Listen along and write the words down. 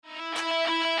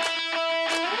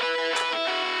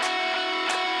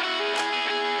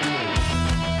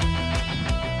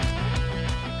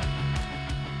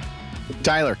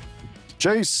Tyler,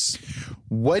 Chase.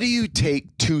 what do you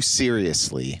take too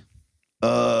seriously?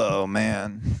 Oh,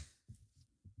 man.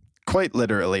 Quite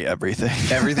literally everything.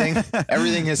 Everything?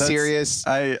 Everything is serious?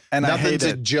 I Nothing's hate a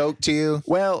it. joke to you?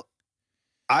 Well,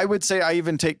 I would say I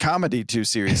even take comedy too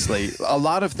seriously. A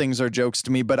lot of things are jokes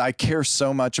to me, but I care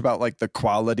so much about like the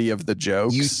quality of the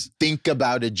jokes. You think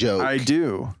about a joke. I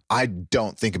do. I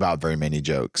don't think about very many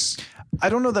jokes. I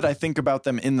don't know that I think about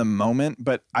them in the moment,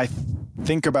 but I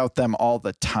think about them all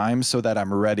the time so that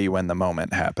I'm ready when the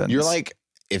moment happens. You're like,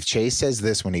 if Chase says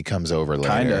this when he comes over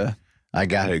later, Kinda. I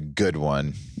got a good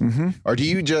one. Mm-hmm. Or do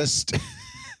you just...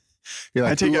 You're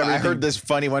like, I heard this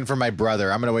funny one from my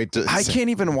brother. I'm going to wait to... I can't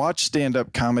even watch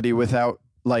stand-up comedy without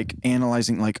like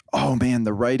analyzing like, oh man,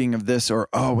 the writing of this, or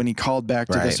oh, when he called back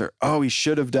to this, or oh, he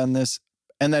should have done this.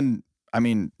 And then, I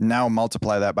mean, now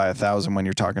multiply that by 1,000 when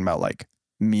you're talking about like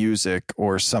music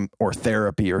or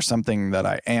therapy or something that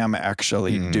I am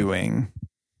actually doing.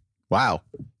 Wow.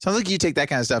 Sounds like you take that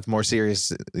kind of stuff more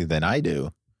seriously than I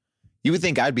do. You would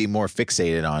think I'd be more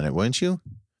fixated on it, wouldn't you?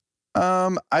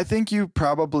 I think you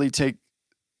probably take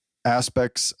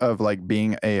aspects of like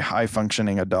being a high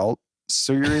functioning adult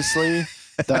seriously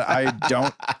that I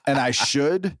don't, and I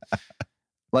should.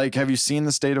 Like, have you seen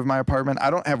the state of my apartment? I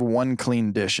don't have one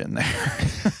clean dish in there.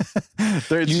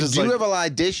 You do have a lot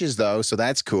of dishes though, so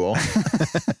that's cool.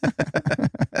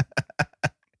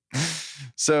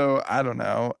 So I don't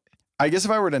know. I guess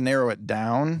if I were to narrow it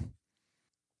down,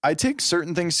 I take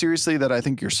certain things seriously that I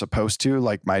think you're supposed to,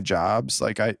 like my jobs.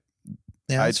 Like I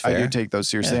do take those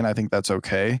seriously, and I think that's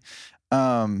okay.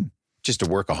 Just a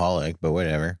workaholic, but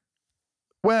whatever.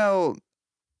 Well,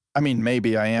 I mean,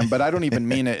 maybe I am, but I don't even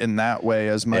mean it in that way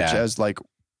as much as like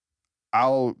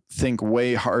I'll think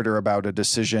way harder about a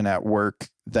decision at work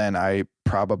than I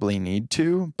probably need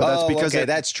to. But that's because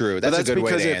that's true. That's a good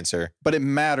way to answer. But it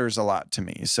matters a lot to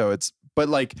me. So it's, but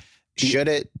like, should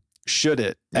it?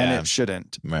 And it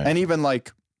shouldn't. Right. And even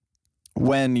like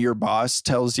when your boss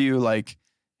tells you like,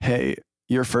 hey,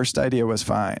 your first idea was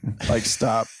fine. Like,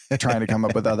 stop trying to come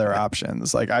up with other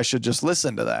options. Like, I should just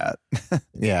listen to that.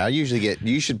 Yeah, I usually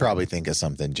you should probably think of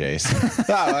something, Jace.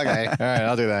 Oh, okay. All right,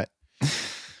 I'll do that.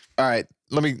 All right,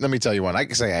 let me tell you one. I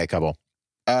can say I had a couple.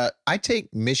 I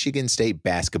take Michigan State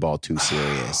basketball too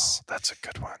serious. That's a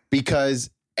good one. Because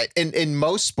in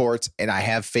most sports, and I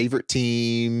have favorite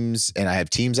teams, and I have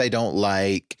teams I don't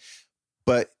like,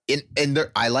 but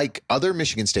I like other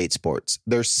Michigan State sports.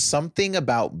 There's something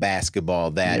about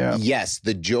basketball that, yes,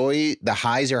 the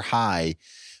highs are high,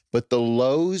 but the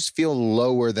lows feel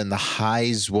lower than the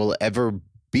highs will ever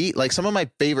be. Like, some of my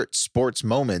favorite sports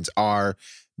moments are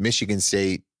Michigan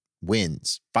State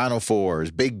wins, Final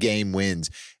Fours, big game wins.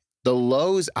 The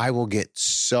lows, I will get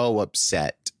so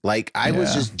upset. Like, I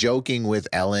was just joking with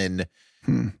Ellen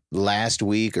last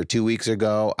week or 2 weeks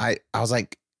ago. I was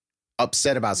like,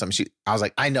 upset about something. I was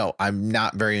like, I know I'm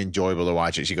not very enjoyable to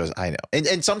watch it. She goes, I know.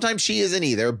 And sometimes she isn't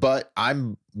either, but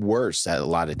I'm worse at a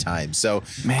lot of times. So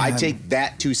I take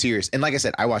that too serious. And like I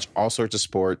said, I watch all sorts of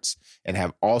sports and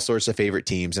have all sorts of favorite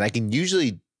teams. And I can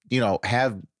usually,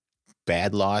 have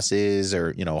bad losses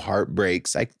or,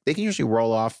 heartbreaks. They can usually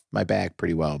roll off my back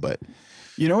pretty well. But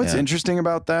what's interesting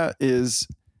about that is,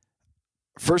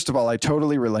 first of all, I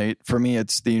totally relate. For me,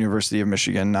 it's the University of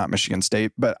Michigan, not Michigan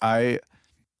State. But I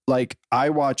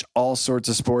watch all sorts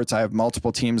of sports. I have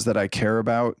multiple teams that I care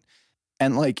about.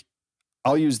 And like,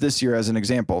 I'll use this year as an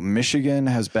example. Michigan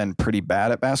has been pretty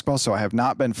bad at basketball, so I have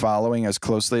not been following as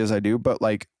closely as I do. But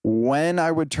like, when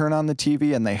I would turn on the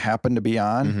TV and they happen to be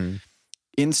on,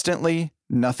 instantly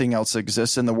nothing else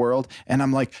exists in the world. And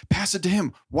I'm like, pass it to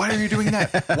him. Why are you doing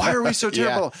that? Why are we so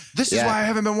terrible? This is why I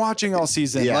haven't been watching all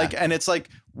season. Like, and it's like,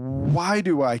 why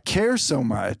do I care so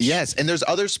much? Yes. And there's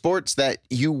other sports that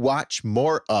you watch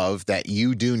more of that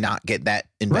you do not get that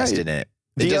invested in it.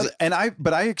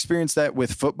 But I experienced that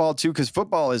with football too, because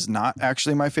football is not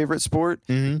actually my favorite sport,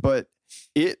 but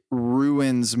it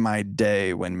ruins my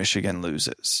day when Michigan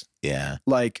loses. Yeah.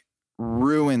 Like,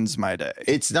 ruins my day.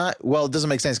 It doesn't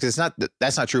make sense because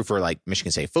that's not true for like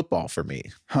Michigan State football for me.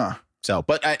 Huh. So,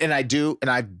 but I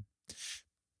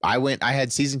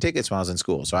had season tickets when I was in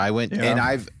school. So I went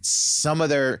and some of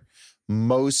their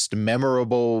most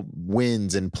memorable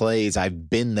wins and plays,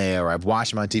 I've been there, I've watched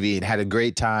them on TV and had a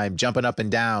great time jumping up and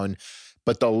down,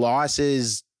 but the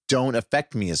losses don't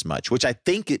affect me as much, which I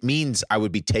think it means I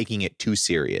would be taking it too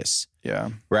serious. Yeah.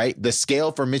 Right. The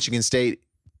scale for Michigan State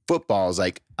football is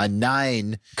like a 9,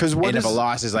 and if a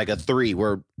loss is like a 3,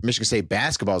 where Michigan State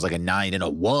basketball is like a 9 and a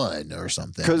 1 or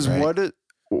something. Because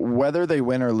whether they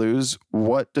win or lose,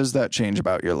 what does that change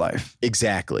about your life?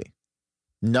 Exactly.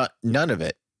 None of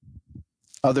it.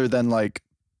 Other than like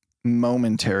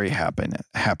momentary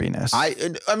happiness.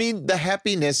 I mean, the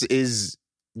happiness is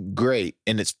great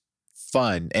and it's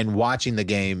fun, and watching the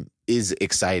game is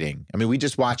exciting. I mean, we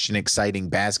just watched an exciting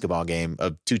basketball game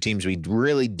of two teams we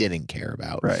really didn't care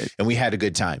about. Right. And we had a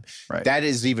good time. Right. That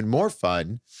is even more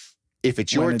fun if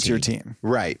it's your when team. it's your team.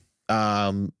 Right.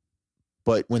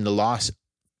 But when the loss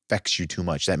affects you too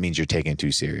much, that means you're taking it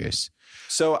too serious.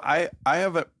 So I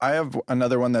have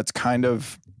another one that's kind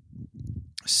of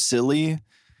silly,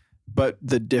 but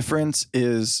the difference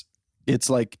is it's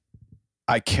like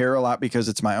I care a lot because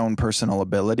it's my own personal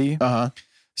ability.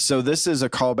 So this is a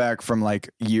callback from like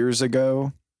years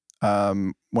ago,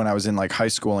 when I was in like high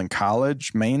school and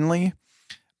college. Mainly,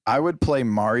 I would play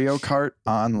Mario Kart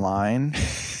online.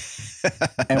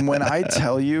 And when I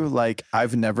tell you, like,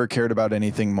 I've never cared about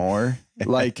anything more,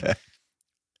 like,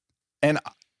 and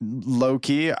low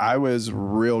key, I was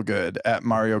real good at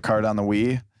Mario Kart on the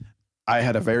Wii. I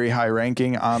had a very high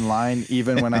ranking online.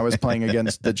 Even when I was playing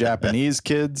against the Japanese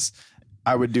kids,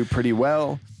 I would do pretty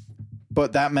well.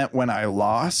 But that meant when I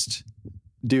lost,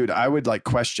 dude, I would like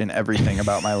question everything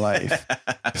about my life.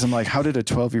 Because I'm like, how did a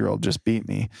 12-year-old just beat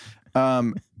me?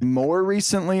 More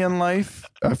recently in life,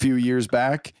 a few years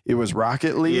back, it was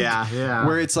Rocket League. Yeah.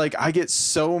 Where it's like I get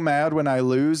so mad when I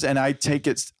lose, and I take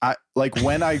it. Like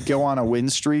when I go on a win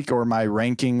streak or my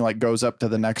ranking like goes up to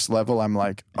the next level, I'm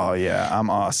like, oh yeah, I'm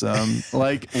awesome.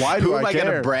 Like, why do Who am I care?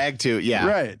 going to brag to? Yeah.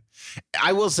 Right.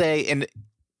 I will say, and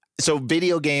so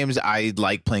video games, I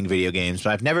like playing video games,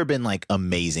 but I've never been like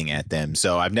amazing at them.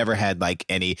 So I've never had like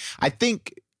any, I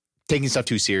think taking stuff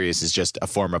too serious is just a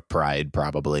form of pride,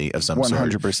 probably, of some sort.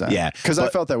 100%. Yeah. Because I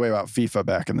felt that way about FIFA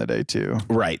back in the day too.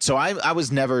 Right. So I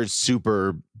was never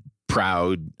super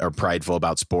proud or prideful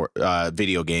about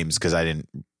video games because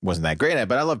wasn't that great at it,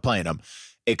 but I love playing them.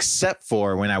 Except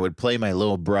for when I would play my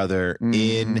little brother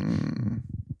in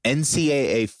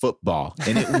NCAA football.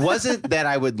 And it wasn't that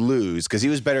I would lose because he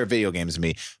was better at video games than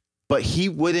me, but he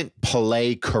wouldn't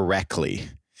play correctly.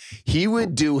 He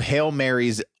would do Hail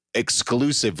Marys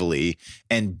exclusively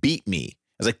and beat me. I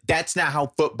was like, that's not how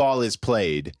football is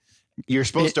played. You're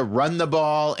supposed to run the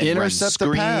ball and intercept run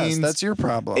the pass. screens. That's your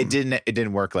problem. It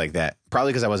didn't work like that.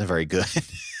 Probably because I wasn't very good.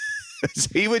 So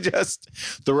he would just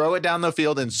throw it down the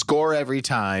field and score every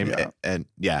time. Yeah. And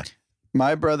yeah.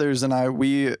 My brothers and I,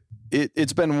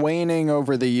 it's been waning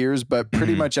over the years, but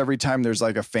pretty much every time there's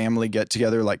like a family get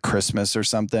together, like Christmas or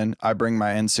something, I bring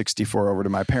my N64 over to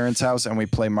my parents' house and we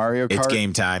play Mario Kart. It's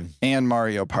game time. And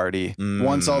Mario Party.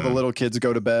 Once all the little kids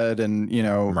go to bed and,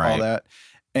 all that.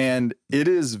 And it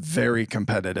is very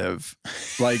competitive,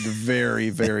 like very,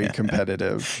 very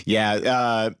competitive.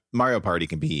 Yeah. Mario Party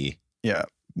can be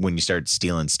when you start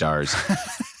stealing stars.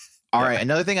 All right.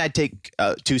 Another thing I take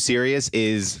too serious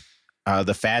is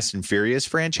the Fast and Furious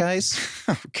franchise.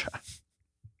 Oh,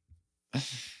 God.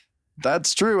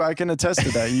 That's true. I can attest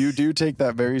to that. You do take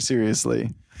that very seriously.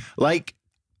 Like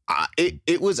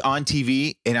it was on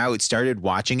TV and I started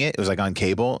watching it. It was like on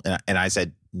cable. And I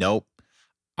said, nope,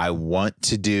 I want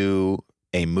to do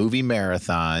a movie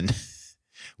marathon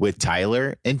with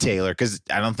Tyler and Taylor, because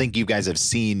I don't think you guys have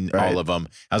seen all of them.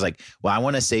 I was like, well, I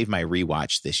want to save my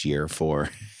rewatch this year for...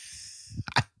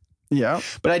 Yeah.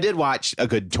 But I did watch a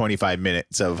good 25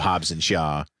 minutes of Hobbs and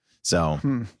Shaw. So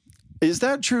is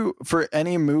that true for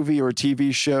any movie or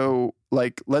TV show?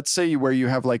 Like, let's say where you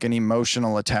have like an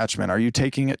emotional attachment. Are you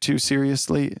taking it too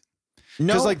seriously?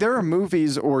 No. Because like there are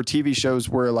movies or TV shows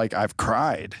where like I've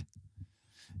cried.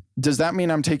 Does that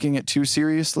mean I'm taking it too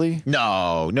seriously?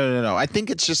 No. I think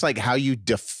it's just like how you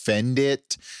defend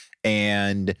it.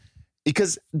 And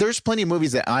because there's plenty of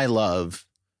movies that I love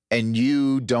and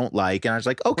you don't like. And I was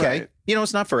like, okay,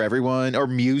 it's not for everyone. Or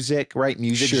music, right?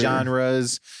 Music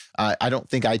genres. I don't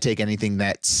think I take anything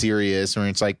that serious where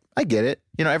it's like, I get it.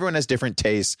 Everyone has different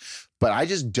tastes, but I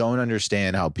just don't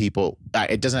understand how people,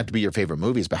 it doesn't have to be your favorite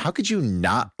movies, but how could you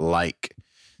not like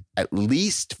at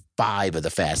least 5 of the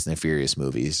Fast and the Furious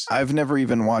movies? I've never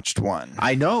even watched one.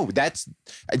 I know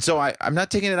and so I'm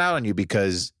not taking it out on you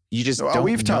because you just don't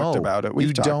We've talked about it.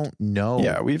 Don't know.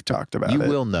 Yeah, we've talked about it. You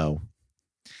will know.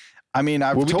 I mean,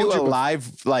 I've told you a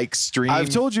live like stream. I've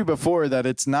told you before that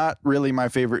it's not really my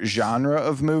favorite genre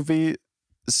of movie,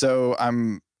 so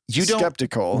I'm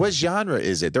skeptical. What genre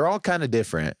is it? They're all kind of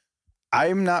different.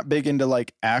 I'm not big into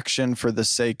like action for the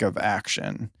sake of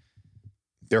action.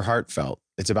 They're heartfelt.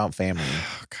 It's about family.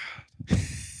 Oh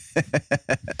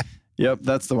God. Yep,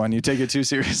 that's the one. You take it too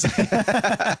seriously. All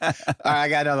right, I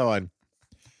got another one.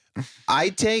 I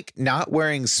take not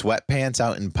wearing sweatpants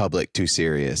out in public too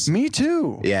serious. Me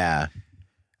too. Yeah.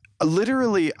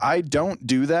 Literally, I don't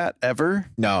do that ever.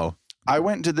 No. I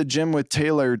went to the gym with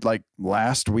Taylor like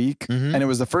last week, Mhm. and it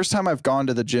was the first time I've gone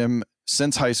to the gym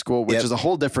since high school, which Yep. is a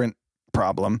whole different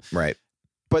problem. Right.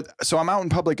 But so I'm out in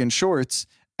public in shorts,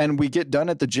 and we get done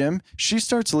at the gym. She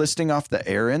starts listing off the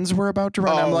errands we're about to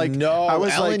run. I'm like, no. I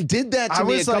was Ellen like, did that I to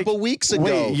me a was like, couple weeks ago.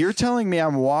 wait, you're telling me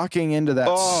I'm walking into that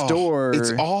Oh, store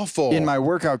It's awful. in my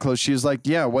workout clothes? She was like,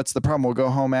 yeah, what's the problem? We'll go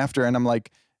home after. And I'm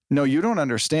like, no, you don't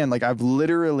understand. Like, I've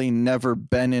literally never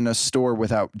been in a store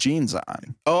without jeans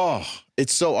on. Oh,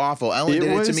 it's so awful. Ellen It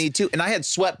did it was- to me too. And I had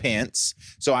sweatpants.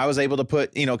 So I was able to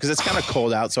put, because it's kind of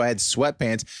cold out. So I had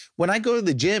sweatpants. When I go to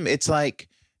the gym, it's like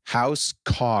house,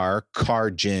 car,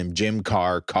 gym,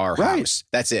 car, Right. house.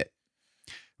 That's it.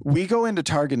 We go into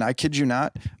Target, and I kid you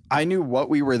not, I knew what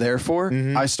we were there for.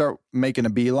 Mhm. I start making a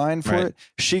beeline for Right. it.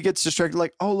 She gets distracted,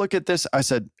 like, oh, look at this. I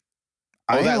said,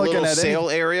 I Oh, ain't that looking little at any- sale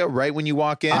area right when you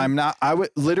walk in. I'm not. I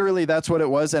would literally. That's what it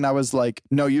was, and I was like,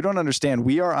 "No, you don't understand.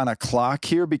 We are on a clock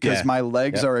here because Yeah. my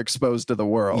legs Yep. are exposed to the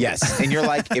world." Yes. And you're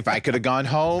like, if I could have gone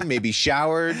home, maybe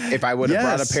showered, if I would have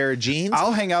brought Yes. a pair of jeans,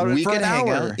 I'll hang out we for could an hang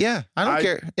hour. out. Yeah. I don't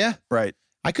care. Yeah. Right.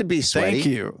 I could be sweaty. Thank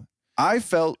you. I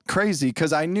felt crazy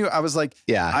because I knew I was like,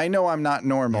 Yeah. I know I'm not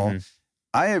normal. Mhm.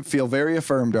 I feel very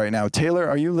affirmed right now. Taylor,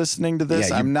 are you listening to this?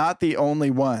 Yeah, you- I'm not the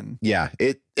only one. Yeah.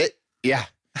 Yeah.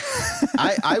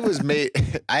 I was made,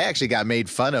 I actually got made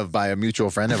fun of by a mutual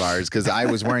friend of ours because I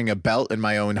was wearing a belt in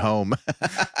my own home.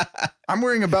 I'm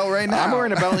wearing a belt right now. I'm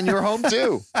wearing a belt in your home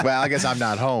too. Well, I guess I'm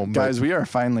not home. But Guys, we are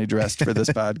finally dressed for this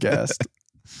podcast.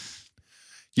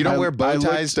 you don't I- wear bow I looked-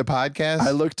 ties to podcasts?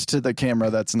 I looked to the camera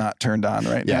that's not turned on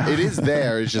right Yeah, now. it is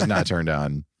there. It's just not turned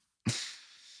on.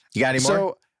 You got any more?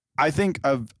 So I think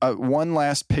of one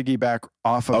last piggyback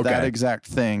off of that Okay. exact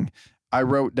thing. I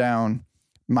wrote down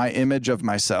my image of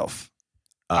myself.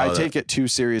 I take it too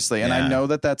seriously. And I Yeah. know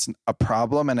that that's a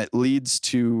problem and it leads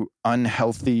to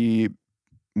unhealthy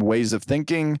ways of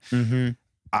thinking. Mhm.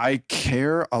 I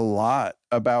care a lot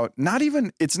about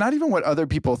it's not even what other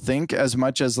people think as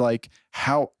much as like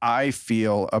how I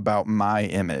feel about my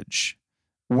image.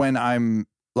 When I'm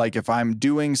like, if I'm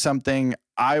doing something,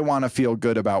 I want to feel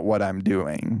good about what I'm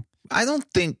doing. I don't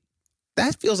think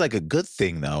that feels like a good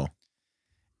thing though.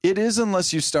 It is,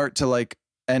 unless you start to like,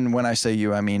 and when I say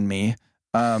you, I mean me.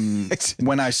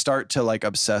 When I start to like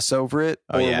obsess over it,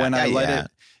 Oh, or yeah. when I Yeah, let yeah.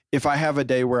 it, if I have a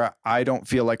day where I don't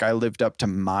feel like I lived up to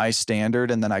my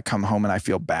standard and then I come home and I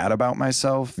feel bad about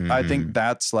myself, I think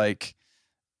that's like,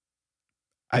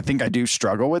 I think I do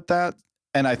struggle with that.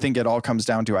 And I think it all comes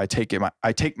down to I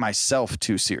take myself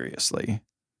too seriously.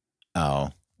 Oh,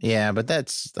 yeah, but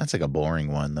that's like a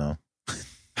boring one though.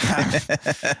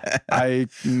 I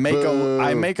make Boo.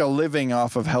 I make a living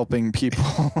off of helping people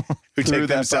Who through take that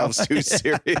themselves too process.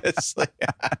 seriously.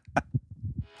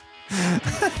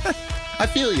 I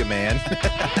feel you, man.